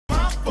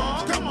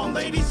on,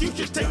 ladies, you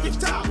should take your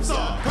tops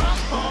off.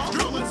 Pop on,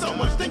 drooling so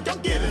much, think I'm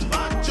getting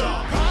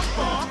lockjaw. Pop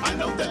on, I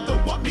know that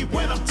they'll want me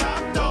when I'm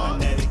top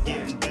dog.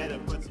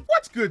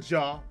 What's good,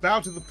 y'all? Bow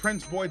to the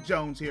Prince Boy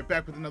Jones here,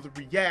 back with another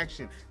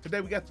reaction.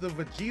 Today we got the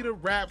Vegeta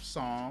rap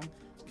song,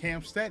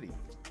 Cam Steady.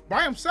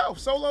 By himself,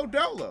 solo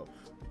dolo.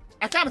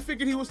 I kind of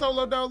figured he was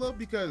solo dolo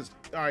because,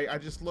 all right, I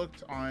just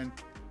looked on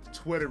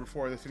Twitter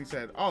before this and he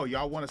said, oh,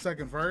 y'all want a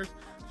second verse?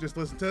 Just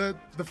listen to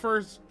the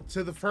first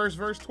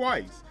verse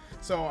twice.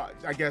 So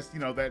I guess, you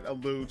know, that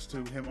alludes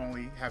to him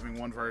only having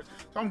one verse.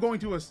 So I'm going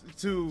to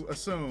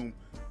assume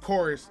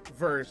chorus,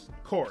 verse,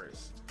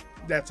 chorus.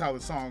 That's how the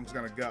song's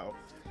gonna go.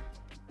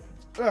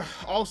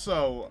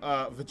 Also,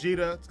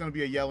 Vegeta, it's gonna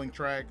be a yelling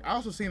track. I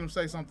also seen him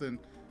say something.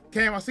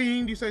 Cam, I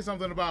seen you say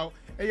something about,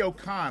 hey yo,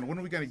 Khan, when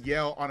are we gonna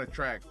yell on a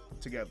track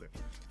together?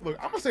 Look,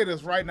 I'm gonna say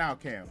this right now,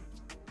 Cam.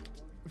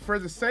 For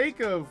the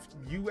sake of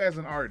you as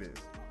an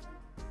artist,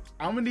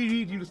 I'm gonna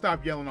need you to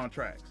stop yelling on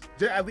tracks.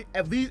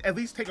 At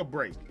least take a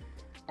break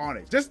on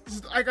it.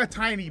 Just like a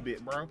tiny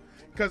bit, bro.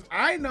 Because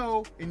I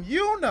know, and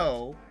you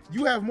know,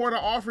 you have more to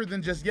offer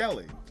than just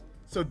yelling.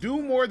 So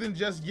do more than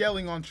just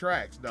yelling on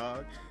tracks,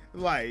 dog.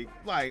 Like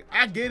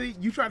I get it.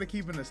 You try to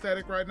keep an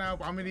aesthetic right now,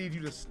 but I'm gonna need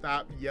you to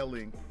stop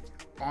yelling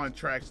on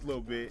tracks a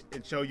little bit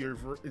and show your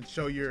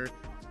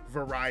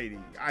variety.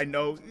 I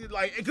know,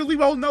 like, because we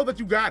both know that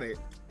you got it.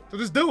 So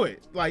just do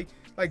it. Like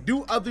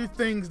do other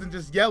things than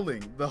just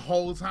yelling the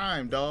whole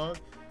time, dog.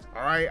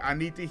 All right. I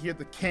need to hear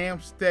the Cam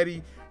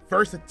Steady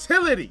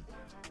versatility.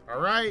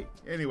 All right.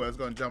 Anyway, let's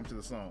go and jump to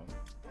the song.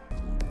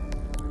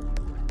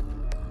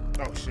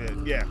 Oh shit.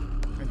 Yeah.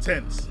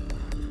 Intense.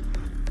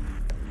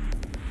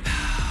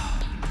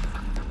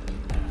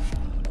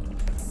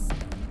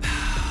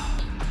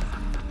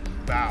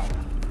 Bow.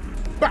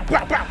 Bow,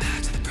 bow, bow. Bow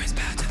to the prince,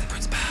 bow to the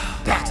prince,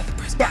 bow. Bow to the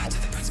prince, bow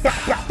to the prince, bow.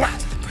 Bow, bow, bow. Bow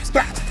to the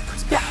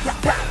prince, bow,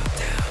 bow, bow.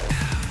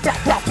 Bow,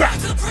 bow, bow.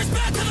 To the prince,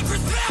 bow to the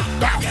prince,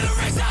 bow. Get a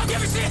race, I'll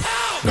give a shit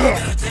how. Get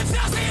a tips,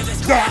 I'll stay in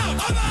this crowd. I'm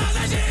a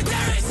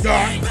legendary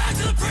sing. Back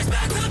to the prince,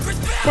 back to the prince,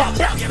 bow.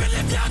 Y'all give a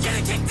lip, y'all get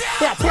a kick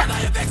down. By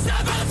your big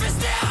side, by the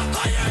fist down.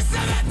 On your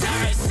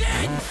cemetery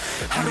shit.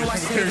 How do I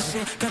say this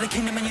shit? Got a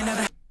kingdom and you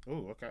never.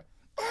 Ooh, okay.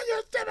 On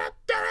your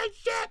cemetery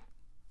shit.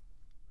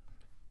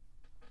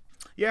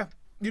 Yeah,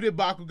 you did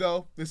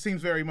Bakugo. This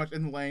seems very much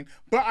in the lane.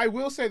 But I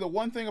will say the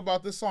one thing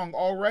about this song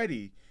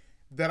already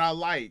that I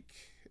like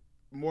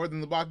more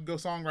than the Bakugo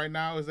song right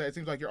now is that it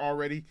seems like you're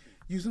already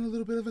using a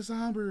little bit of a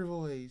somber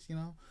voice, you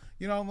know?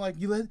 You know, I'm like,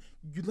 you letting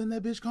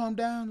that bitch calm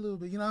down a little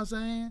bit, you know what I'm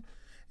saying?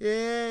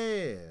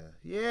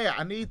 Yeah,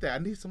 I need that. I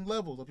need some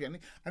levels up here.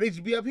 I need you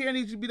to be up here, I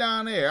need you to be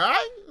down there, all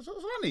right? That's what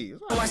I need.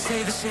 Oh, I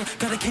say the shit,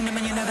 got a kingdom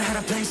and you never had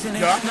a place in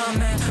it. Yeah. No,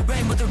 man,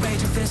 reign with the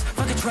raging fist.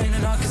 Fucking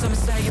training on, cause I'm a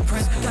Saiyan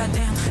prince.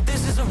 Goddamn,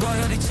 this is a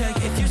royalty check.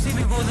 If you see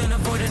me ruling,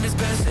 avoiding is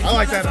best. I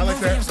like that, I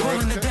like that. I'm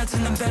calling the debts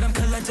in the bed, I'm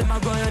collecting my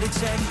royalty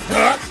check.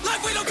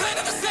 Like we don't play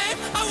to the same.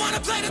 I wanna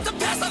play to the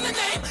best on the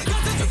name.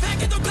 Got to back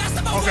in the best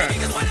of my way,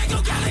 because when I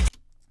go, gotta.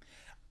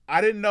 I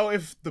didn't know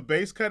if the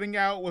bass cutting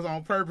out was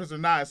on purpose or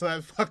not, so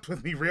that fucked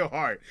with me real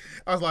hard.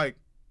 I was like,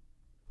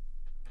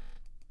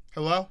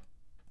 hello?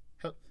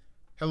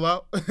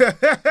 Hello? Let's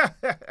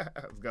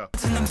go.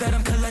 In the bed,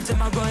 I'm collecting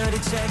my royalty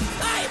check.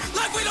 Hey,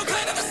 like we don't play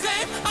to the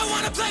same. I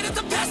wanna play to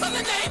the best on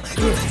the name.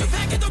 Got to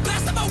back in the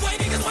best of my way,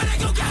 because when I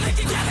go,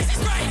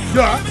 galaxy's right.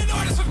 Giving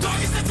orders from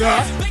targets to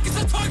targets. Making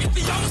some target,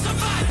 the almost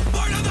survive.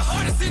 Born on the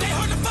hardest, it ain't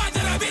hard to find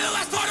that I'll be the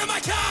last part of my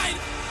kind.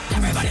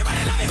 Everybody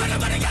running, love me, but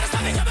nobody gotta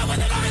stop me. Coming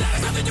with the love me, that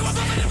is something you were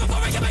bumping before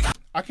I get back.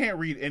 I can't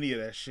read any of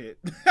that shit.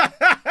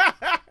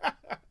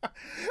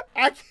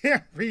 I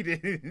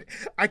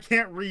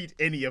can't read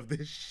any of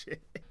this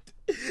shit.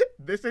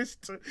 This is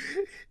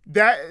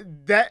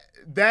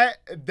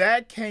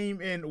that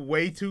came in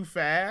way too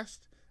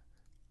fast.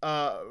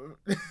 And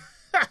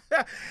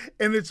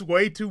it's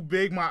way too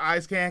big. My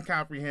eyes can't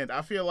comprehend.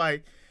 I feel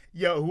like,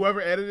 yo, whoever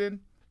edited,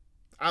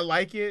 I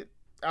like it.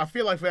 I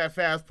feel like for that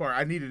fast part,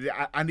 I needed it.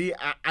 I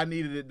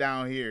needed it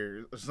down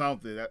here or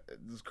something.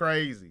 It's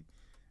crazy.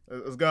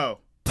 Let's go.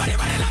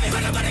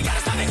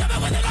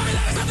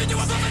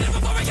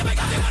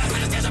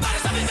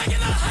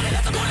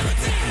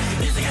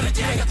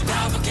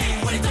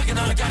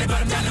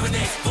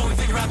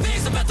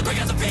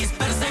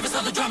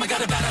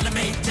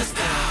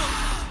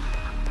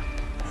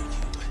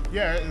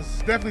 Yeah, it's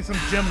definitely some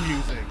gym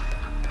music.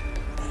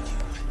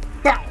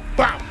 Bow,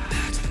 bow.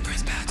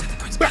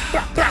 Bow, bow,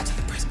 bow.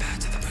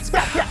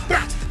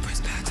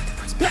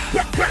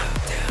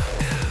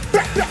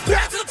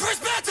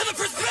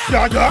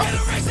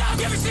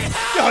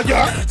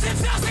 Yeah.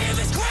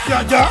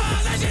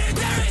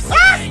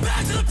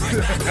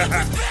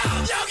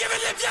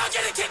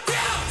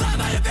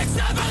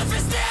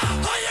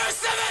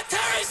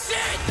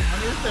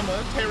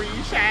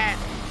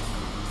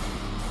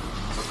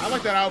 I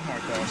like that album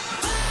art though.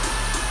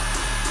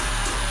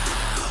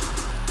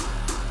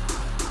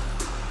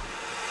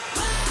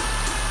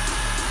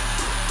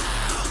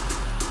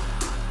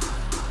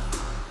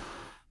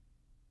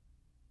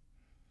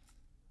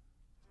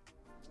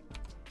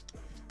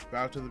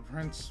 Bow to the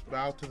prince.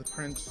 Bow to the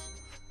prince.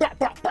 Bow,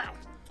 bow, bow.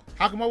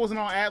 How come I wasn't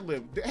on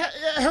ad-lib?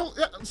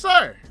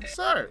 Sir.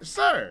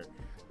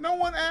 No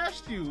one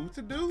asked you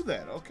to do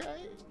that,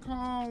 okay?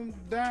 Calm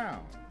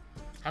down.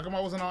 How come I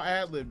wasn't on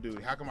ad-lib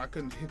duty? How come I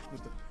couldn't hit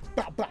with the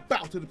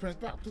bow to the prince,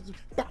 bow to the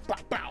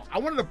bow. I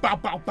wanted to bow.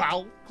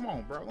 Come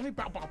on, bro. Let me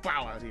bow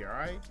out here, all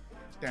right?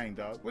 Dang,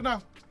 dog. But no,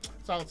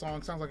 solid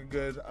song. Sounds like a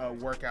good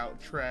workout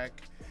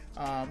track.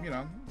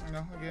 Again,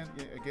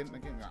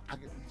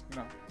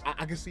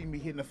 I can see me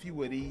hitting a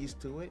few of these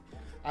to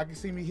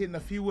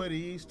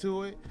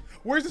it.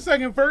 Where's the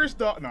second verse,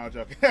 dog? No, I'm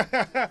joking.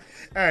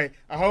 Hey,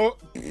 I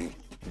hope.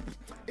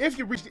 If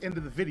you reach the end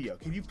of the video,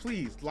 can you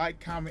please like,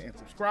 comment, and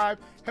subscribe?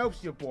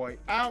 Helps your boy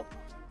out.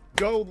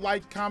 Go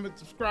like, comment,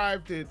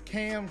 subscribe to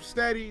Cam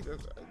Steady.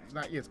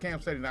 It's Cam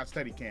Steady, not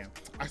Steady Cam.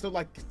 I still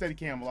like Steady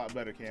Cam a lot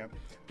better, Cam.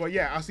 But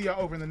yeah, I'll see y'all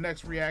over in the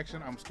next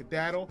reaction. I'm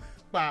Skedaddle.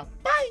 Bye.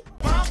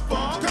 Pop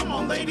off. Come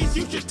on, ladies,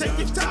 you should take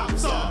your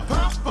tops off.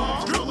 Pop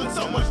off. Drooling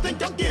so much,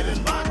 think I'm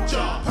getting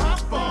lockjaw.